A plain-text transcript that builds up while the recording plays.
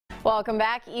Welcome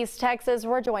back, East Texas.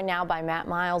 We're joined now by Matt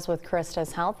Miles with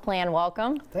Christus Health Plan.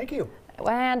 Welcome. Thank you.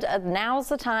 And now's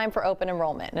the time for open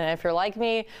enrollment. And if you're like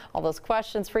me, all those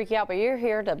questions freak you out, but you're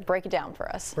here to break it down for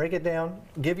us. Break it down,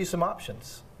 give you some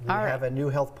options. We have a new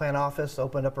health plan office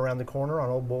opened up around the corner on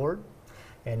Old Board,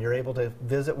 and you're able to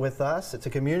visit with us. It's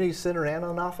a community center and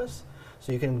an office,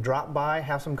 so you can drop by,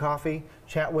 have some coffee,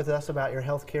 chat with us about your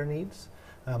health care needs,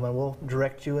 and we'll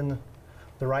direct you in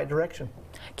the right direction.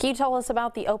 Can you tell us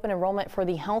about the open enrollment for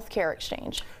the healthcare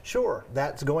exchange? Sure.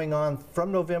 That's going on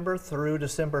from November through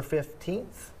December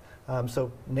 15th.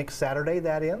 So next Saturday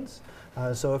that ends.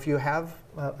 So if you have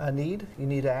a need, you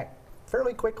need to act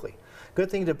fairly quickly. Good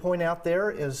thing to point out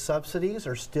there is subsidies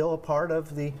are still a part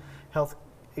of the health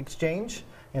exchange.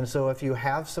 And so if you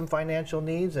have some financial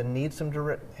needs and need some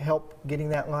direct help getting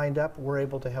that lined up, we're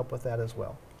able to help with that as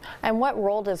well. And what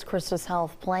role does Christus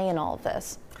Health play in all of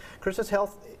this? Christus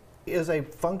Health is a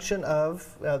function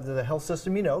of the health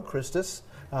system, you know, Christus,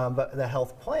 but the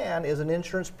health plan is an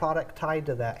insurance product tied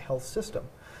to that health system.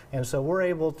 And so we're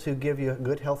able to give you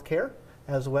good health care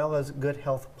as well as good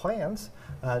health plans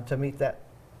to meet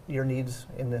your needs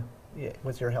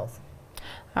with your health.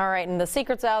 All right, and the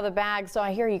secret's out of the bag, so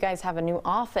I hear you guys have a new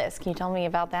office. Can you tell me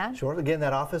about that? Sure. Again,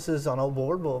 that office is on Old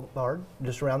Boulevard,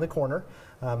 just around the corner.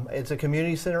 It's a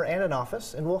community center and an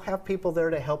office, and we'll have people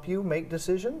there to help you make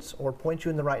decisions or point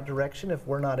you in the right direction if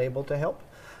we're not able to help.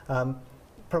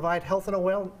 Provide health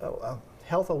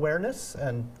awareness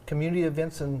and community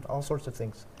events and all sorts of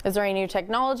things. Is there any new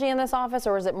technology in this office,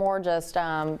 or is it more just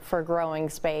for growing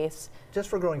space? Just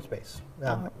for growing space.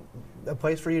 A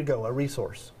place for you to go, a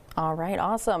resource. All right,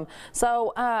 awesome.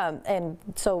 So, and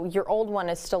so your old one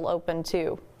is still open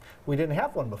too? We didn't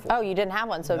have one before. Oh, you didn't have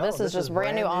one, so no, this is just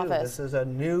brand new office. This is a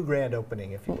new grand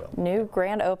opening, if you will. New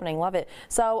grand opening, love it.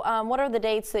 So what are the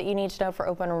dates that you need to know for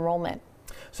open enrollment?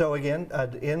 So again,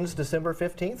 ends December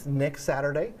 15th, next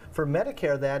Saturday. For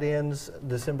Medicare, that ends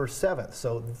December 7th.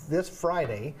 So this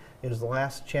Friday is the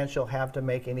last chance you'll have to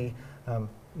make any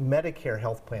Medicare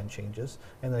health plan changes.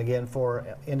 And then again,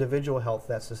 for individual health,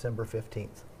 that's December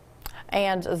 15th.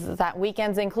 And is that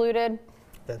weekends included?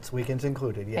 That's weekends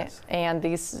included, yes. And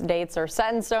these dates are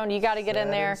set in stone. You got to get in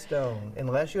there. Set in stone.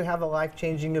 Unless you have a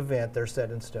life-changing event, they're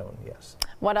set in stone, yes.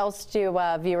 What else do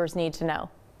viewers need to know?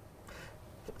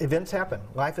 Events happen.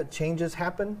 Life changes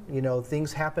happen. You know,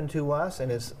 things happen to us,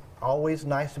 and it's always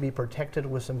nice to be protected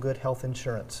with some good health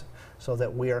insurance so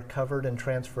that we are covered and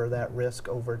transfer that risk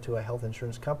over to a health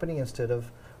insurance company instead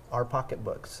of our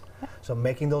pocketbooks. So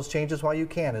making those changes while you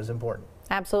can is important.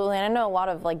 Absolutely, and I know a lot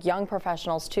of young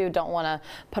professionals too don't want to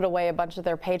put away a bunch of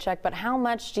their paycheck, but how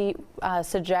much do you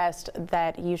suggest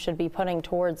that you should be putting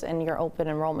towards in your open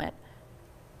enrollment?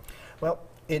 Well,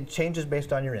 it changes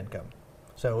based on your income.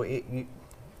 So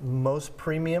most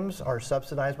premiums are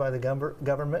subsidized by the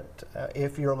government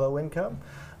if you're low income.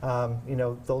 You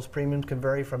know, those premiums can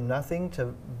vary from nothing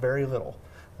to very little.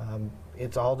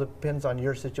 It all depends on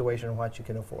your situation and what you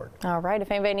can afford. All right,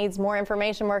 if anybody needs more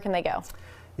information, where can they go?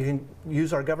 You can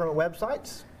use our government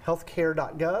websites,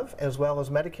 healthcare.gov, as well as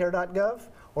medicare.gov,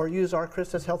 or use our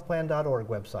christushealthplan.org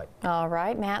website. All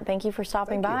right, Matt, thank you for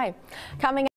stopping by. Coming